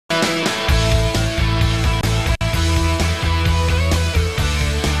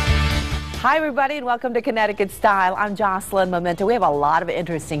Hi, everybody, and welcome to Connecticut Style. I'm Jocelyn Memento. We have a lot of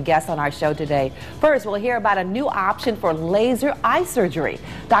interesting guests on our show today. First, we'll hear about a new option for laser eye surgery.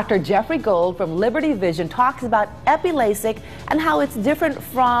 Dr. Jeffrey Gold from Liberty Vision talks about epi-LASIK and how it's different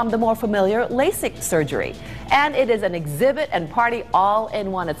from the more familiar LASIK surgery. And it is an exhibit and party all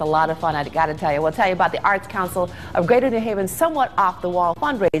in one. It's a lot of fun, I got to tell you. We'll tell you about the Arts Council of Greater New Haven's somewhat off-the-wall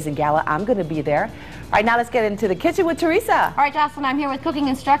fundraising gala. I'm going to be there. All right, now let's get into the kitchen with Teresa. All right, Jocelyn, I'm here with cooking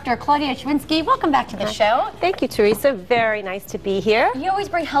instructor Claudia Schwinsky. Welcome back to the show. Thank you, Teresa. Very nice to be here. You always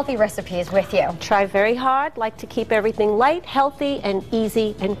bring healthy recipes with you. Try very hard, like to keep everything light, healthy, and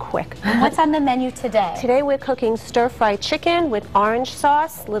easy and quick. And what's on the menu today? Today we're cooking stir-fried chicken with orange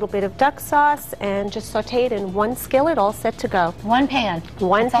sauce, a little bit of duck sauce, and just sauteed in one skillet, all set to go. One pan.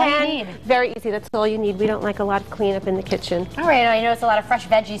 That's all you need. Very easy. That's all you need. We don't like a lot of cleanup in the kitchen. All right, I know it's a lot of fresh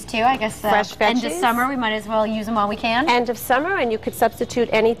veggies, too. I guess fresh veggies. End of summer, we might as well use them while we can. End of summer, and you could substitute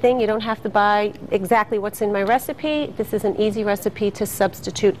anything. You don't have to buy exactly what's in my recipe. This is an easy recipe to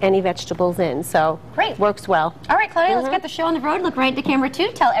substitute any vegetables in, so great. Works well. All right, Claudia, let's get the show on the road. Look right to camera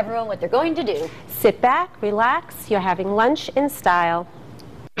 2. Tell everyone what they're going to do. Sit back, relax. You're having lunch in style.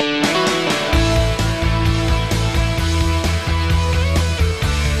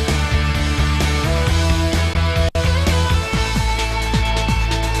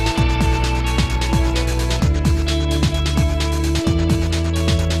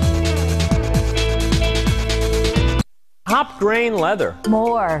 Top grain leather.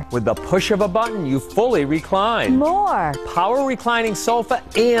 More. With the push of a button, you fully recline. More. Power reclining sofa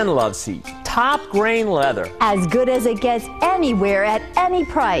and love seat. Top grain leather. As good as it gets anywhere at any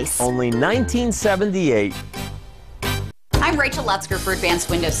price. Only $19.78. I'm Rachel Lutzker for Advanced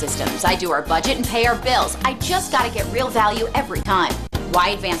Window Systems. I do our budget and pay our bills. I just got to get real value every time. Why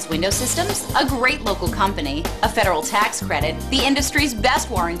Advanced Window Systems? A great local company, a federal tax credit, the industry's best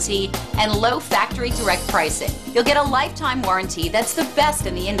warranty, and low factory direct pricing. You'll get a lifetime warranty that's the best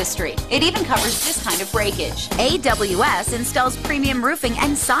in the industry. It even covers this kind of breakage. AWS installs premium roofing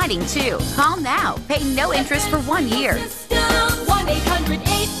and siding too. Call now. Pay no interest for 1 year.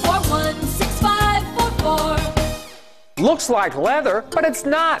 1-800-841-6544. Looks like leather, but it's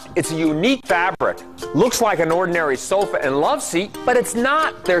not. It's a unique fabric. Looks like an ordinary sofa and love seat, but it's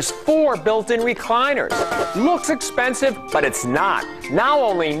not. There's 4 built-in recliners. Looks expensive, but it's not. Now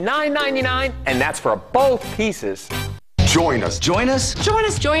only $9.99, and that's for both pieces. Join us. Join us. Join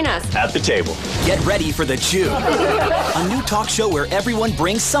us. Join us. At the table. Get ready for The Chew, a new talk show where everyone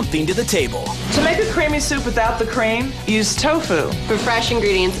brings something to the table. To make a creamy soup without the cream, use tofu. For fresh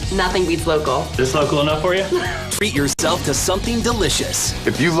ingredients, nothing beats local. This local enough for you? Treat yourself to something delicious.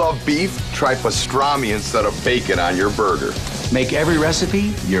 If you love beef, try pastrami instead of bacon on your burger. Make every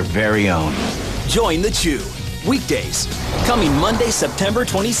recipe your very own. Join The Chew. Weekdays. Coming Monday, September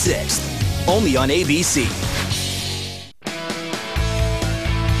 26th. Only on ABC.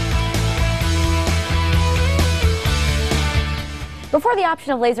 Before the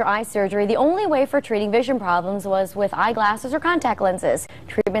option of laser eye surgery, the only way for treating vision problems was with eyeglasses or contact lenses.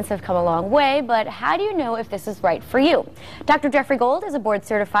 Treatments have come a long way, but how do you know if this is right for you? Dr. Jeffrey Gold is a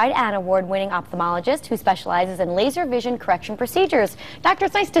board-certified and award-winning ophthalmologist who specializes in laser vision correction procedures. Doctor,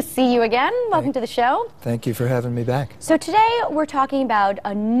 it's nice to see you again. Welcome to the show. Thank you for having me back. So today we're talking about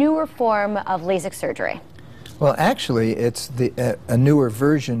a newer form of LASIK surgery. Well, actually, it's a newer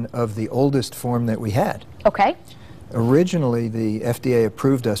version of the oldest form that we had. Okay. Originally, the FDA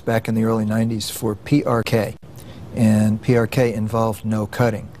approved us back in the early 90s for PRK, and PRK involved no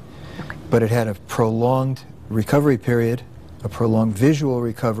cutting. Okay. But it had a prolonged recovery period, a prolonged visual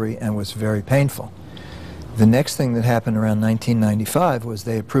recovery, and was very painful. The next thing that happened around 1995 was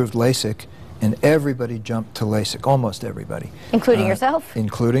they approved LASIK, and everybody jumped to LASIK, almost everybody. Including yourself?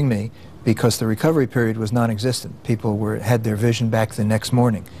 Including me, because the recovery period was non-existent. People had their vision back the next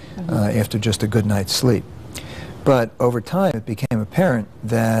morning after just a good night's sleep. But over time, it became apparent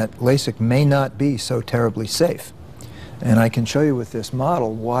that LASIK may not be so terribly safe. And I can show you with this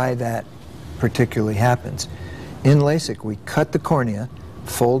model why that particularly happens. In LASIK, we cut the cornea,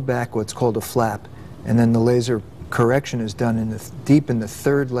 fold back what's called a flap, and then the laser correction is done deep in the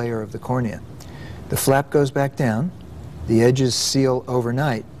 3rd layer of the cornea. The flap goes back down, the edges seal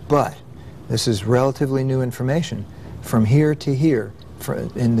overnight, but this is relatively new information. From here to here,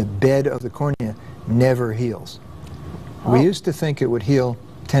 in the bed of the cornea, never heals. Oh. We used to think it would heal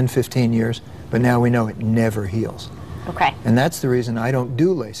 10, 15 years, but now we know it never heals. Okay. And that's the reason I don't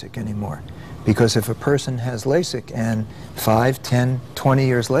do LASIK anymore. Because if a person has LASIK and 5, 10, 20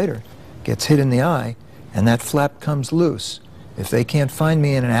 years later gets hit in the eye and that flap comes loose, if they can't find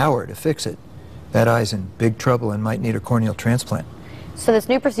me in an hour to fix it, that eye's in big trouble and might need a corneal transplant. So this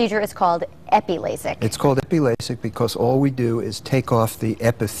new procedure is called epi-LASIK? It's called epi-LASIK because all we do is take off the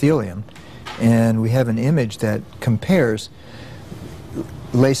epithelium, and we have an image that compares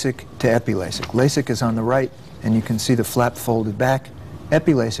LASIK to epi-LASIK. LASIK is on the right, and you can see the flap folded back.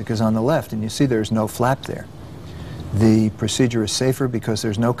 Epi-LASIK is on the left, and you see there's no flap there. The procedure is safer because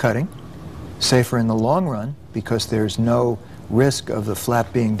there's no cutting, safer in the long run because there's no risk of the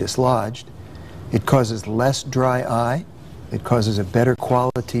flap being dislodged. It causes less dry eye. It causes a better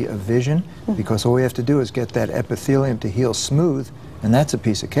quality of vision because all we have to do is get that epithelium to heal smooth, and that's a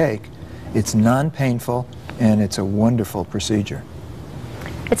piece of cake. It's non-painful, and it's a wonderful procedure.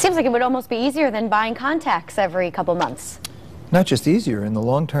 It seems like it would almost be easier than buying contacts every couple months. Not just easier, in the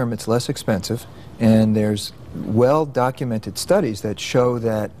long term it's less expensive, and there's well-documented studies that show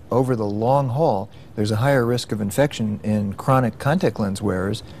that over the long haul there's a higher risk of infection in chronic contact lens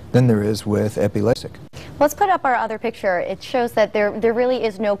wearers than there is with epi-LASIK. Let's put up our other picture. It shows that there really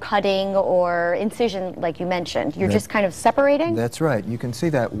is no cutting or incision like you mentioned. You're just kind of separating? That's right. You can see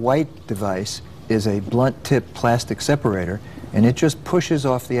that white device is a blunt tip plastic separator, and it just pushes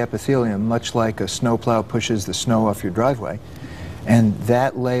off the epithelium much like a snowplow pushes the snow off your driveway. And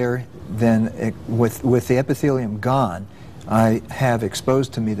that layer then, with the epithelium gone, I have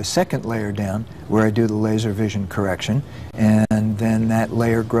exposed to me the second layer down where I do the laser vision correction, and then that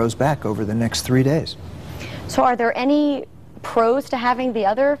layer grows back over the next 3 days. So are there any pros to having the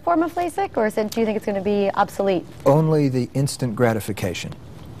other form of LASIK, or do you think it's going to be obsolete? Only the instant gratification.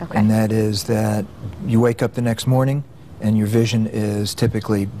 Okay. And that is that you wake up the next morning and your vision is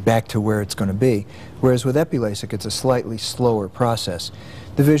typically back to where it's going to be. Whereas with epi-LASIK, it's a slightly slower process.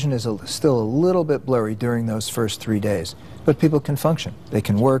 The vision is still a little bit blurry during those first 3 days, but people can function. They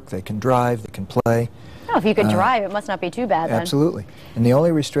can work, they can drive, they can play. Oh, if you could drive, it must not be too bad then. Absolutely. And the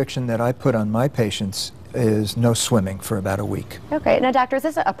only restriction that I put on my patients is no swimming for about a week. Okay. Now, doctor, is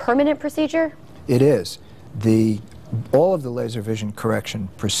this a permanent procedure? It is. All of the laser vision correction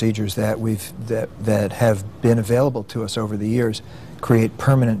procedures that have been available to us over the years create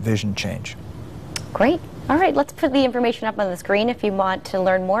permanent vision change. Great. All right, let's put the information up on the screen. If you want to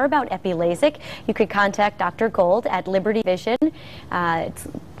learn more about epi-LASIK, you could contact Dr. Gold at Liberty Vision.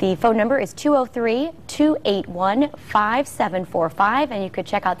 The phone number is 203-281-5745, and you could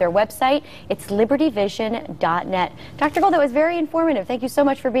check out their website. It's libertyvision.net. Dr. Gold, that was very informative. Thank you so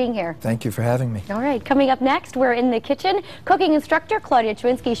much for being here. Thank you for having me. All right, coming up next, we're in the kitchen. Cooking instructor Claudia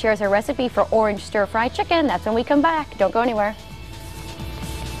Chwinski shares her recipe for orange stir-fried chicken. That's when we come back. Don't go anywhere.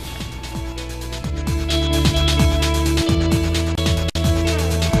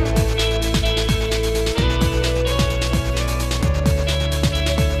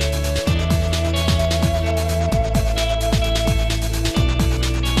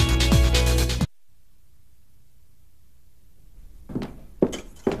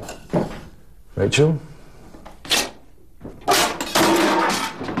 Rachel?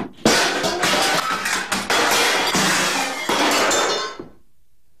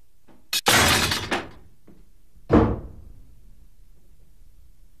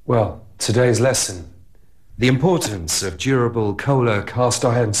 Well, today's lesson. The importance of durable Kohler cast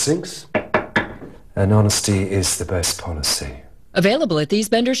iron sinks. And honesty is the best policy. Available at these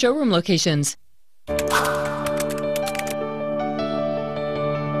Bender showroom locations.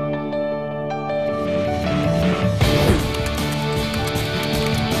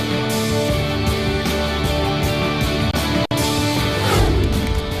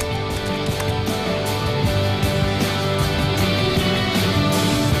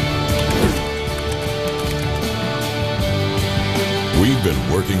 We've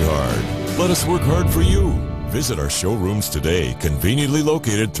been working hard. Let us work hard for you. Visit our showrooms today, conveniently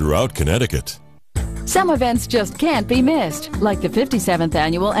located throughout Connecticut. Some events just can't be missed, like the 57th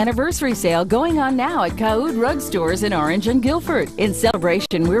annual anniversary sale going on now at Kaoud Rug Stores in Orange and Guilford. In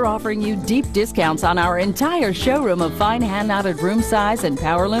celebration, we're offering you deep discounts on our entire showroom of fine hand-knotted room size and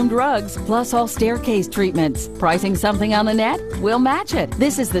power-loomed rugs, plus all staircase treatments. Pricing something on the net? We'll match it.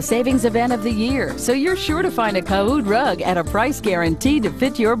 This is the savings event of the year, so you're sure to find a Kaoud rug at a price guaranteed to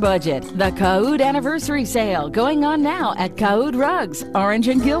fit your budget. The Kaoud anniversary sale going on now at Kaoud Rugs, Orange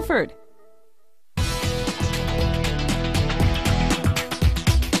and Guilford.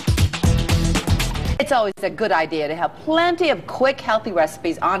 It's always a good idea to have plenty of quick, healthy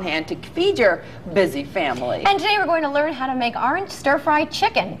recipes on hand to feed your busy family. And today we're going to learn how to make orange stir-fried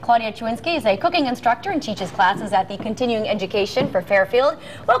chicken. Claudia Chwinski is a cooking instructor and teaches classes at the Continuing Education for Fairfield.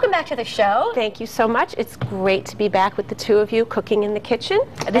 Welcome back to the show. Thank you so much. It's great to be back with the two of you cooking in the kitchen.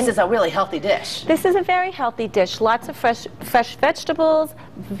 This is a really healthy dish. This is a very healthy dish. Lots of fresh vegetables,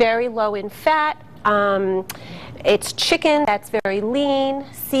 very low in fat. It's chicken that's very lean,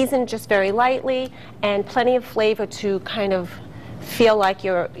 seasoned just very lightly, and plenty of flavor to kind of feel like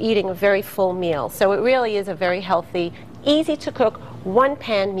you're eating a very full meal. So it really is a very healthy, easy to cook,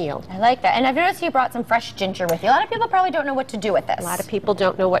 one-pan meal. I like that. And I've noticed you brought some fresh ginger with you. A lot of people probably don't know what to do with this. A lot of people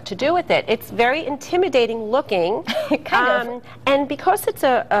don't know what to do with it. It's very intimidating looking. kind of. And because it's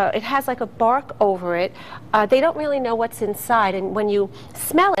it has like a bark over it, they don't really know what's inside. And when you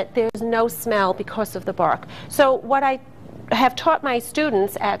smell it, there's no smell because of the bark. So what I have taught my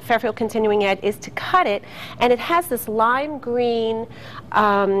students at Fairfield Continuing Ed is to cut it, and it has this lime green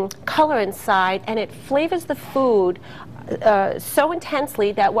color inside, and it flavors the food so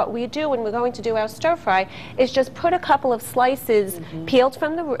intensely that what we do when we're going to do our stir fry is just put a couple of slices peeled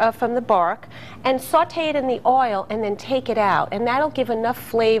from the bark and saute it in the oil and then take it out, and that'll give enough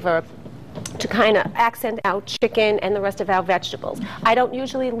flavor to kind of accent out chicken and the rest of our vegetables. I don't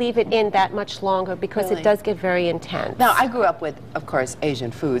usually leave it in that much longer because it does get very intense. Now, I grew up with, of course, Asian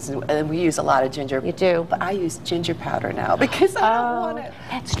foods, and we use a lot of ginger. You do. But I use ginger powder now because I don't want it.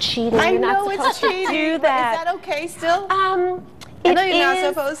 That's cheating. I You're know not it's supposed to cheating. do that. Is that okay still? I know you're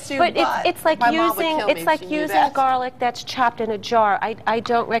not supposed to, but but it's like my mom would using kill me if she knew using that. garlic that's chopped in a jar. I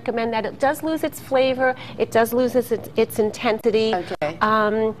don't recommend that. It does lose its flavor. It does lose its intensity. Okay.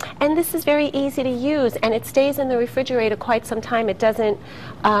 And this is very easy to use, and it stays in the refrigerator quite some time. It doesn't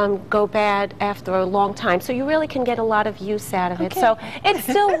go bad after a long time. So you really can get a lot of use out of it. So it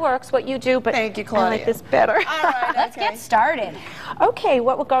still works what you do, but Thank you, Claudia. I like this better. All right, Let's get started. Okay,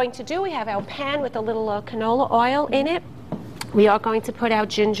 what we're going to do, we have our pan with a little canola oil in it. We are going to put our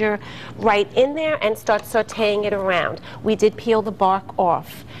ginger right in there and start sauteing it around. We did peel the bark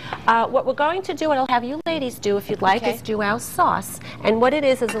off. What we're going to do, what I'll have you ladies do if you'd like, is do our sauce. And what it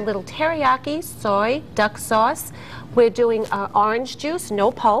is a little teriyaki soy duck sauce. We're doing orange juice, no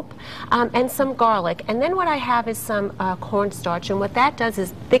pulp, and some garlic. And then what I have is some cornstarch. And what that does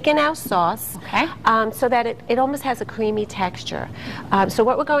is thicken our sauce so that it almost has a creamy texture. So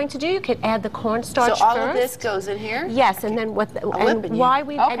what we're going to do, you could add the cornstarch first. So all of this goes in here? Yes, and then whisk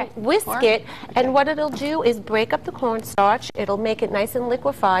it. And what it'll do is break up the cornstarch. It'll make it nice and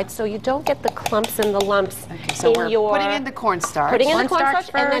liquefied so you don't get the clumps and the lumps So in we're your... putting in the cornstarch. Putting in the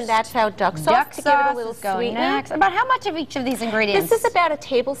cornstarch, first. and then that's our duck sauce Duck to give it a sauce little is going sweetener. next. About how much of each of these ingredients? This is about a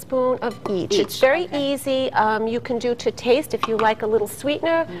tablespoon of each. It's very easy. You can do to taste if you like a little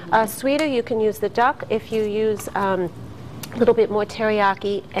sweetener. Sweeter, you can use the duck. If you use a little bit more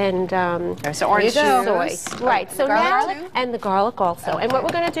teriyaki and so orange soy. juice. Right. So Garlic? now, and the garlic also. And what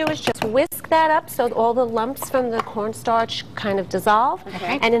we're going to do is just whisk that up so all the lumps from the cornstarch kind of dissolve.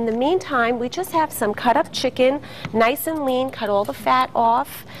 And in the meantime, we just have some cut up chicken, nice and lean, cut all the fat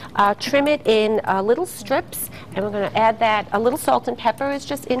off, trim it in little strips, and we're going to add that. A little salt and pepper is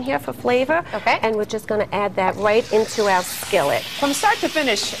just in here for flavor. And we're just going to add that right into our skillet. From start to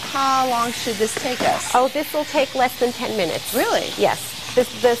finish, how long should this take us? Oh, this will take less than 10 minutes. Really? Yes.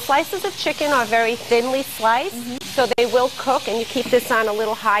 The slices of chicken are very thinly sliced, so they will cook, and you keep this on a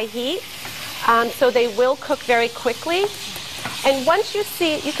little high heat. So they will cook very quickly. And once you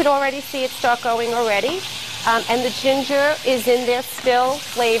see it, you could already see it start going already. And the ginger is in there still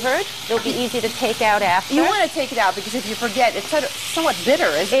flavored. It'll be easy to take out after. You want to take it out because if you forget, it's somewhat bitter,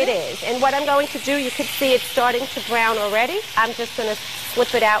 isn't it? It is. And what I'm going to do, you could see it starting to brown already. I'm just going to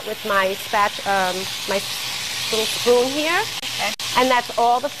slip it out with my my little spoon here. And that's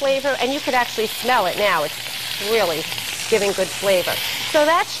all the flavor. And you could actually smell it now. It's really giving good flavor. So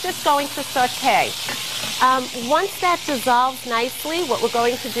that's just going to saute. Once that dissolves nicely, what we're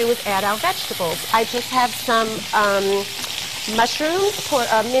going to do is add our vegetables. I just have some mushrooms,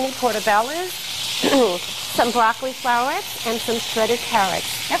 mini portobellos, some broccoli florets, and some shredded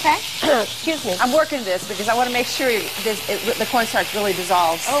carrots. Excuse me. I'm working this because I want to make sure the cornstarch really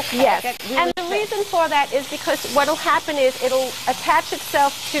dissolves. Yes. And the reason for that is because what will happen is it'll attach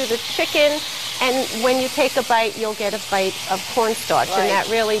itself to the chicken, and when you take a bite, you'll get a bite of cornstarch, and that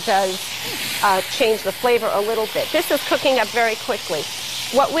really does change the flavor a little bit. This is cooking up very quickly.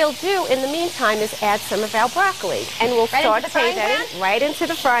 What we'll do in the meantime is add some of our broccoli, and we'll saute that in right into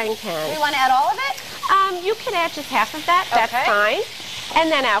the frying pan. Do we want to add all of it? You can add just half of that. That's fine.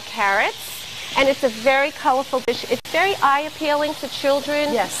 And then our carrots. And it's a very colorful dish. It's very eye-appealing to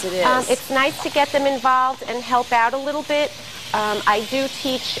children. Yes, it is. It's nice to get them involved and help out a little bit. I do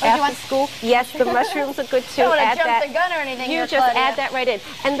teach after school. Yes, the mushrooms are good too. Don't want add to jump that. the gun or anything. You just add that right in.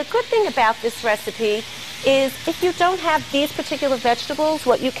 And the good thing about this recipe is if you don't have these particular vegetables,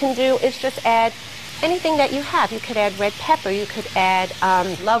 what you can do is just add anything that you have. You could add red pepper. You could add...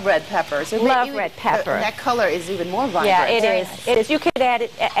 love red peppers. Love red pepper. That color is even more vibrant. Yeah, it is. Nice. It is. You could add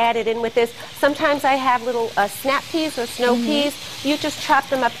it in with this. Sometimes I have little snap peas or snow peas. You just chop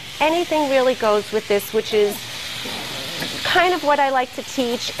them up. Anything really goes with this, which is kind of what I like to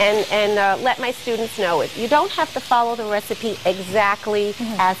teach and let my students know it. You don't have to follow the recipe exactly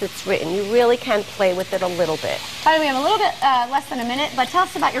as it's written. You really can play with it a little bit. By the way, we have a little bit less than a minute, but tell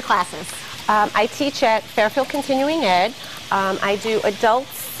us about your classes. I teach at Fairfield Continuing Ed. I do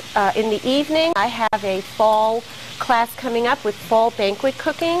adults in the evening. I have a fall class coming up with fall banquet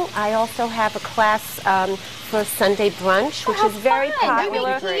cooking. I also have a class for Sunday brunch, which is very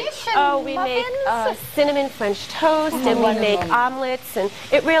popular. We make cinnamon French toast, and we make omelets, and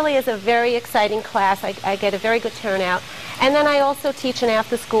it really is a very exciting class. I get a very good turnout. And then I also teach an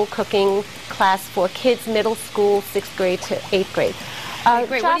after-school cooking class for kids middle school, 6th grade to 8th grade.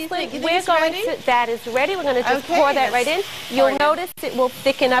 Great. Jocelyn, what do you think? we're going to, that is ready. We're going to just pour that right in. You'll notice it will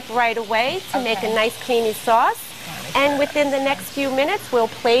thicken up right away to make a nice creamy sauce. And within the next few minutes, we'll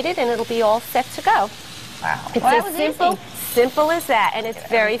plate it, and it'll be all set to go. Wow. It's as simple as that, and it's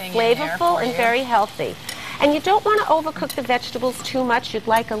very flavorful and very healthy. And you don't want to overcook the vegetables too much. You'd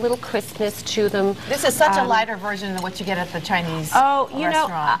like a little crispness to them. This is such a lighter version than what you get at the Chinese restaurant. You know,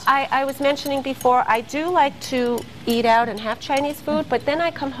 I was mentioning before, I do like to eat out and have Chinese food, but then I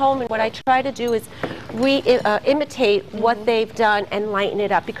come home and what I try to do is imitate what they've done and lighten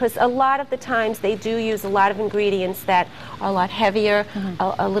it up, because a lot of the times they do use a lot of ingredients that are a lot heavier,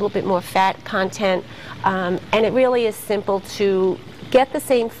 a little bit more fat content, and it really is simple to get the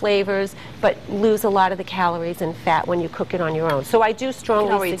same flavors, but lose a lot of the calories and fat when you cook it on your own. So I do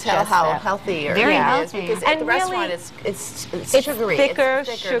strongly suggest tell how that. healthy it is, because at the restaurant it's sugary. Thicker,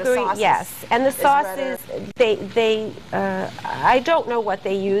 sugary, yes. And the sauces, I don't know what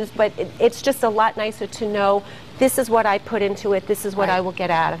they use, but it's just a lot nicer to know this is what I put into it, this is what I will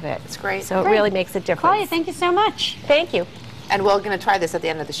get out of it. It's great. So it really makes a difference. Claudia, thank you so much. Thank you. And we're going to try this at the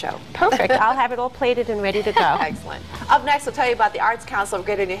end of the show. Perfect. I'll have it all plated and ready to go. Excellent. Up next, we'll tell you about the Arts Council of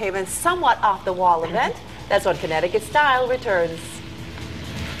Greater New Haven's somewhat off-the-wall event. That's when Connecticut Style returns.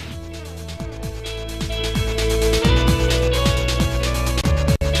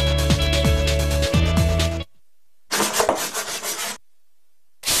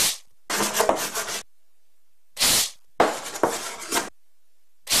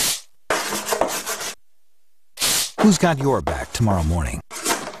 Who's got your back tomorrow morning?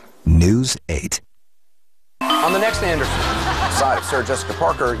 News 8. On the next Anderson, side of Sarah Jessica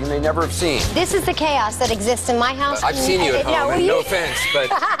Parker you may never have seen. This is the chaos that exists in my house. I've seen you at home, and no offense, but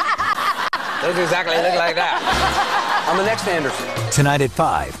doesn't exactly look like that. On the next Anderson. Tonight at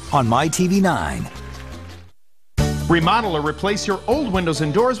 5 on MyTV9. Remodel or replace your old windows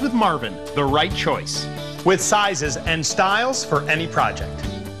and doors with Marvin, the right choice. With sizes and styles for any project.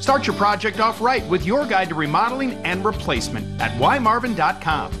 Start your project off right with your guide to remodeling and replacement at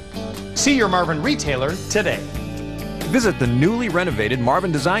ymarvin.com. See your Marvin retailer today. Visit the newly renovated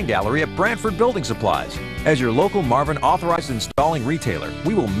Marvin Design Gallery at Brantford Building Supplies. As your local Marvin authorized installing retailer,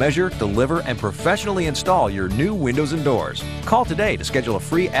 we will measure, deliver, and professionally install your new windows and doors. Call today to schedule a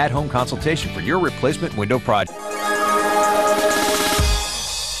free at-home consultation for your replacement window project.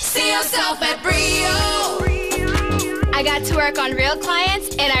 See yourself at Brio. I got to work on real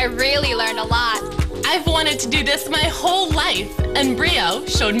clients, and I really learned a lot. I've wanted to do this my whole life, and Brio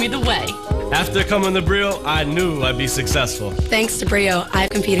showed me the way. After coming to Brio, I knew I'd be successful. Thanks to Brio,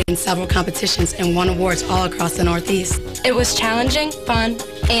 I've competed in several competitions and won awards all across the Northeast. It was challenging, fun,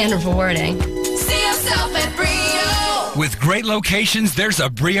 and rewarding. See yourself at Brio. With great locations, there's a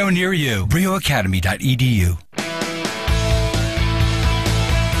Brio near you. BrioAcademy.edu.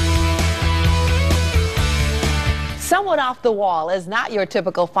 Somewhat Off the Wall is not your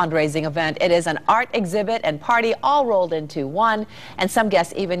typical fundraising event. It is an art exhibit and party all rolled into one, and some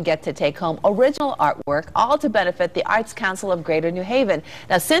guests even get to take home original artwork, all to benefit the Arts Council of Greater New Haven.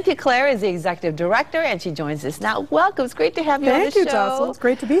 Now, Cynthia Clare is the executive director, and she joins us now. Welcome. It's great to have you on the show. Thank you, Jocelyn. It's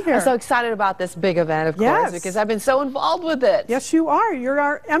great to be here. I'm so excited about this big event, of course, because I've been so involved with it. Yes, you are. You're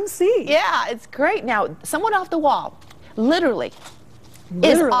our MC. Yeah, it's great. Now, Somewhat Off the Wall, literally.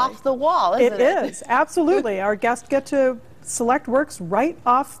 Is off the wall, isn't it? It is, absolutely. Our guests get to select works right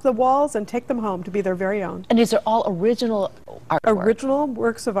off the walls and take them home to be their very own. And these are all original artwork? Original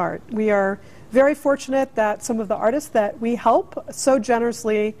works of art. We are very fortunate that some of the artists that we help so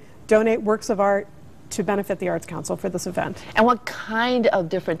generously donate works of art to benefit the Arts Council for this event. And what kind of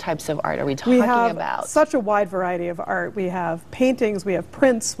different types of art are we talking about? We have such a wide variety of art. We have paintings, we have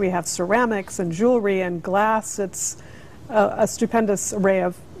prints, we have ceramics and jewelry and glass. It's a stupendous array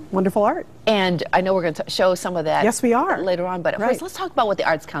of wonderful art. And I know we're going to show some of that Yes, we are. later on, but Right. first let's talk about what the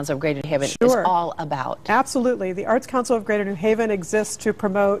Arts Council of Greater New Haven is Sure. all about. Absolutely. The Arts Council of Greater New Haven exists to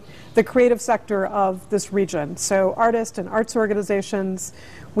promote the creative sector of this region. So artists and arts organizations,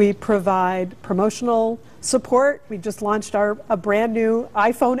 we provide promotional support. We just launched a brand new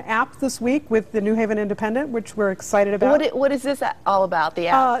iPhone app this week with the New Haven Independent, which we're excited about. What is this all about, the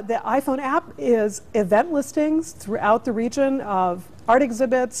app? The iPhone app is event listings throughout the region of art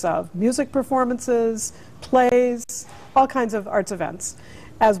exhibits, of music performances, plays, all kinds of arts events,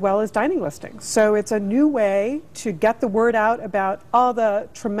 as well as dining listings. So it's a new way to get the word out about all the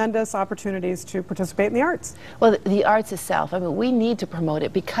tremendous opportunities to participate in the arts. Well, the arts itself, I mean, we need to promote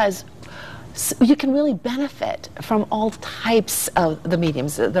it because you can really benefit from all types of the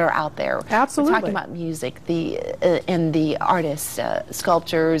mediums that are out there. Absolutely. We're talking about music, and the artists,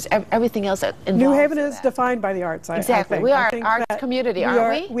 sculptures, everything else that involves New Haven is that. defined by the arts. Exactly. I think. We are I an think arts that community,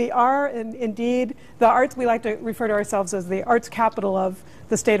 aren't we? We are, and indeed, the arts, we like to refer to ourselves as the arts capital of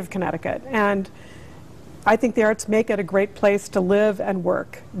the state of Connecticut. And I think the arts make it a great place to live and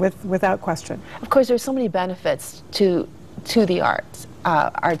work, without question. Of course, there's so many benefits to the arts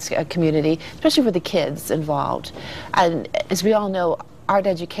community, especially for the kids involved. And as we all know, art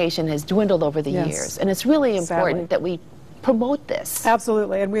education has dwindled over the Yes. years, and it's really important Sadly. that we promote this.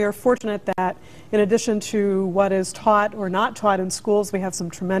 Absolutely, and we are fortunate that in addition to what is taught or not taught in schools, we have some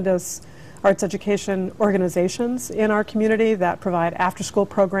tremendous arts education organizations in our community that provide after-school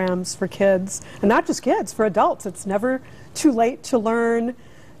programs for kids, and not just kids, for adults. It's never too late to learn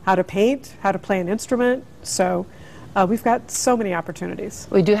how to paint, how to play an instrument, so we've got so many opportunities.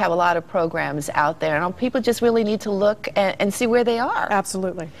 We do have a lot of programs out there, and people just really need to look and see where they are.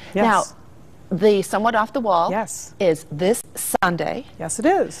 Absolutely, yes. Now, the Somewhat Off the Wall Yes. is this Sunday. Yes, it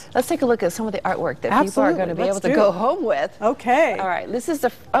is. Let's take a look at some of the artwork that Absolutely. people are going to be Let's able to do go it. home with. Okay. All right, this is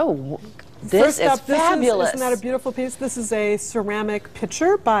the, this First is up, fabulous. Isn't that a beautiful piece? This is a ceramic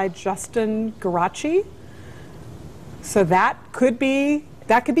pitcher by Justin Garaci. So that could be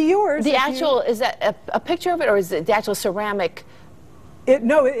yours. The actual, is that a picture of it, or is it the actual ceramic?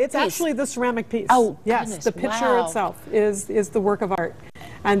 No, it's piece? actually the ceramic piece. Oh, yes, goodness, the picture wow. itself is the work of art.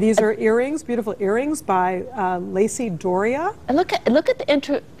 And these are earrings, beautiful earrings by Lacey Doria. And look at the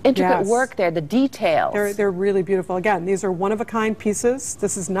intricate Yes. work there, the details. They're really beautiful. Again, these are one-of-a-kind pieces.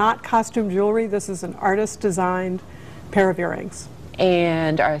 This is not costume jewelry. This is an artist-designed pair of earrings.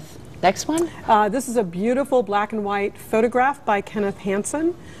 And our next one? This is a beautiful black and white photograph by Kenneth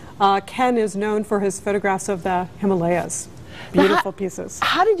Hansen. Ken is known for his photographs of the Himalayas. Beautiful pieces.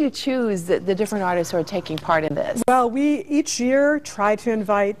 How did you choose the different artists who are taking part in this? Well, we each year try to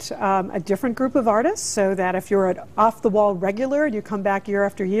invite a different group of artists so that if you're an off-the-wall regular, you come back year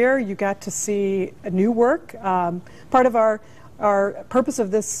after year, you get to see a new work. Part of our purpose of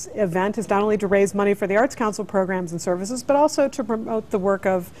this event is not only to raise money for the Arts Council programs and services, but also to promote the work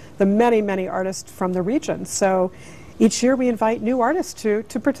of the many, many artists from the region. So each year we invite new artists to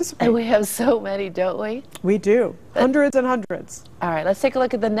participate. And we have so many, don't we? We do. Hundreds and hundreds. All right, let's take a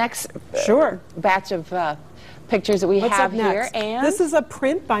look at the next Sure. batch of pictures that we What's have up here. next? And This is a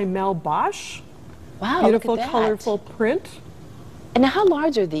print by Mel Bosch. wow, Beautiful, look at that. colorful print. And now how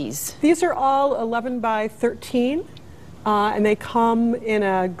large are these? These are all 11 by 13, and they come in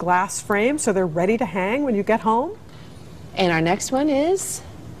a glass frame, so they're ready to hang when you get home. And our next one is?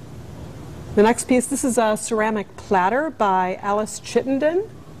 The next piece, this is a ceramic platter by Alice Chittenden.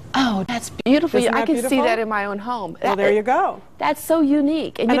 Oh, that's beautiful. Isn't I that can see beautiful? that in my own home. Well, there you go. That's so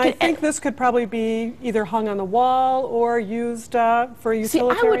unique. And I think this could probably be either hung on the wall or used for a See, I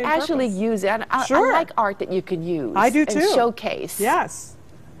utilitarian would actually purpose. use it. I Sure. like art that you can use. I do and too. showcase. Yes.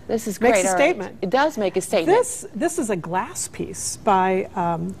 This is great. Makes a all right. statement. It does make a statement. This is a glass piece by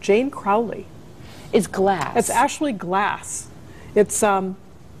Jane Crowley. It's glass. It's actually glass. It's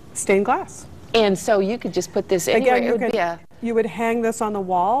stained glass. And so you could just put this anywhere. Again, It would be a you would hang this on the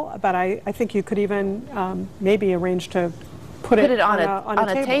wall, but I think you could even maybe arrange to put it on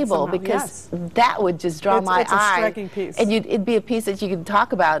a table somehow. because Yes. that would just draw my It's a eye. striking piece. And it'd be a piece that you could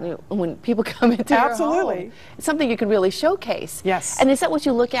talk about when people come into your Absolutely. home. It's something you can really showcase. Yes. And is that what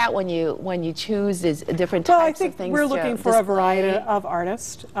you look at when you choose these different types Well, I of think things? we're to looking for a variety display? of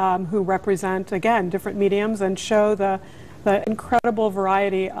artists who represent, again, different mediums and show the incredible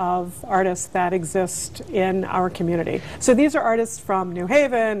variety of artists that exist in our community. So these are artists from New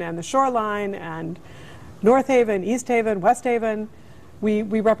Haven and the Shoreline and North Haven, East Haven, West Haven. We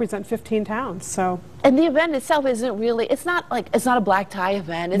represent 15 towns. So And the event itself isn't really. It's not a black tie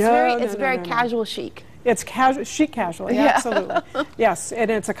event. It's No, very no, no, very no, no. casual chic. It's casual, chic casual, yeah, absolutely. Yes, and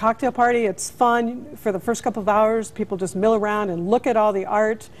it's a cocktail party. It's fun. For the first couple of hours, people just mill around and look at all the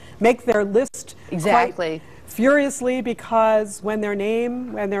art, make their list quite furiously, because when their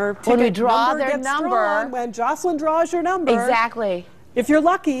name, when their ticket number gets drawn, when Jocelyn draws your number, if you're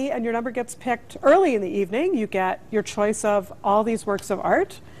lucky and your number gets picked early in the evening, you get your choice of all these works of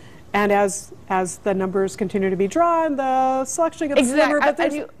art. And as the numbers continue to be drawn, the selection gets slimmer, but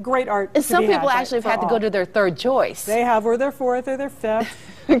there's great art. And some people actually have had to go to their third choice. They have, or their fourth, or their fifth.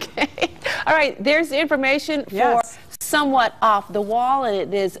 Okay. All right, there's the information for Somewhat Off the Wall, and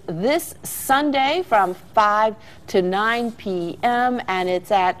it is this Sunday from 5 to 9 p.m., and it's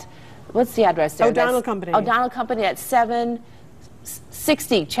at, what's the address there? O'Donnell Company. O'Donnell Company at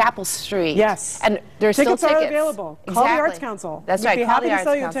 760 Chapel Street. Yes. And there's tickets still tickets. Are available. Call the Arts Council. That's We'd right. be Call happy the to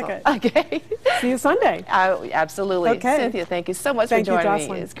sell you a Arts ticket. Okay. See you Sunday. Absolutely. Okay. Cynthia, thank you so much Thank for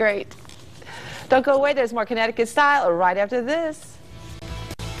joining me. It's great. Don't go away. There's more Connecticut Style right after this.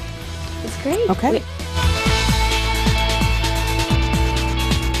 It's great. Okay.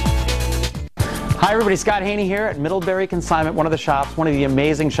 Hi everybody, Scott Haney here at Middlebury Consignment, one of the shops, one of the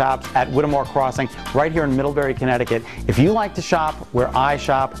amazing shops at Whittemore Crossing, right here in Middlebury, Connecticut. If you like to shop where I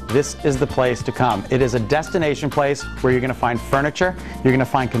shop, this is the place to come. It is a destination place where you're going to find furniture, you're going to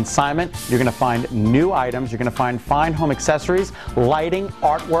find consignment, you're going to find new items, you're going to find fine home accessories, lighting,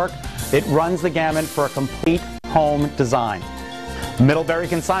 artwork. It runs the gamut for a complete home design. Middlebury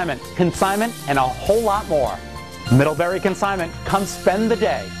Consignment, and a whole lot more. Middlebury Consignment, come spend the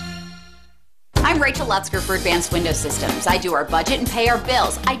day. I'm Rachel Lutzker for Advanced Window Systems. I do our budget and pay our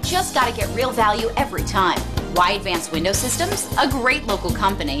bills. I just got to get real value every time. Why Advanced Window Systems? A great local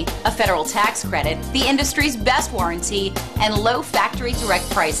company, a federal tax credit, the industry's best warranty, and low factory direct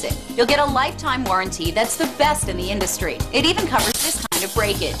pricing. You'll get a lifetime warranty that's the best in the industry. It even covers this kind of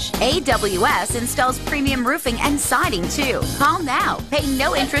breakage. AWS installs premium roofing and siding too. Call now. Pay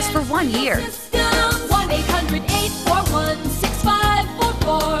no interest for 1 year.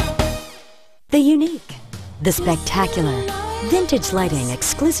 1-800-841-6544. The unique, the spectacular, vintage lighting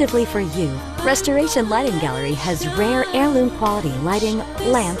exclusively for you. Restoration Lighting Gallery has rare heirloom quality lighting,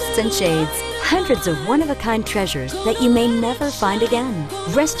 lamps, and shades. Hundreds of one-of-a-kind treasures that you may never find again.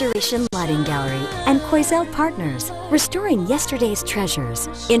 Restoration Lighting Gallery and Coisel Partners, restoring yesterday's treasures,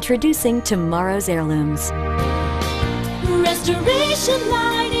 introducing tomorrow's heirlooms. Restoration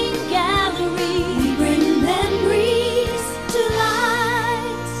Lighting Gallery, we bring memories to life.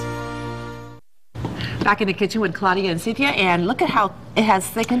 Back in the kitchen with Claudia and Cynthia, and look at how it has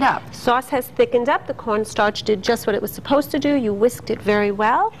thickened up. Sauce has thickened up. The cornstarch did just what it was supposed to do. You whisked it very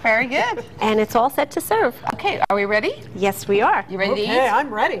well. Very good. And it's all set to serve. Okay, are we ready? Yes, we are. You ready to eat? Okay,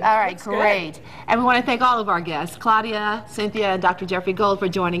 I'm ready. All right, Looks great. good. And we want to thank all of our guests, Claudia, Cynthia, and Dr. Jeffrey Gold for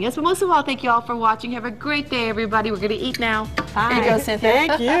joining us. But most of all, thank you all for watching. Have a great day, everybody. We're going to eat now. Bye. Here you go, Cynthia.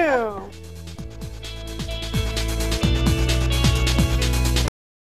 Thank you.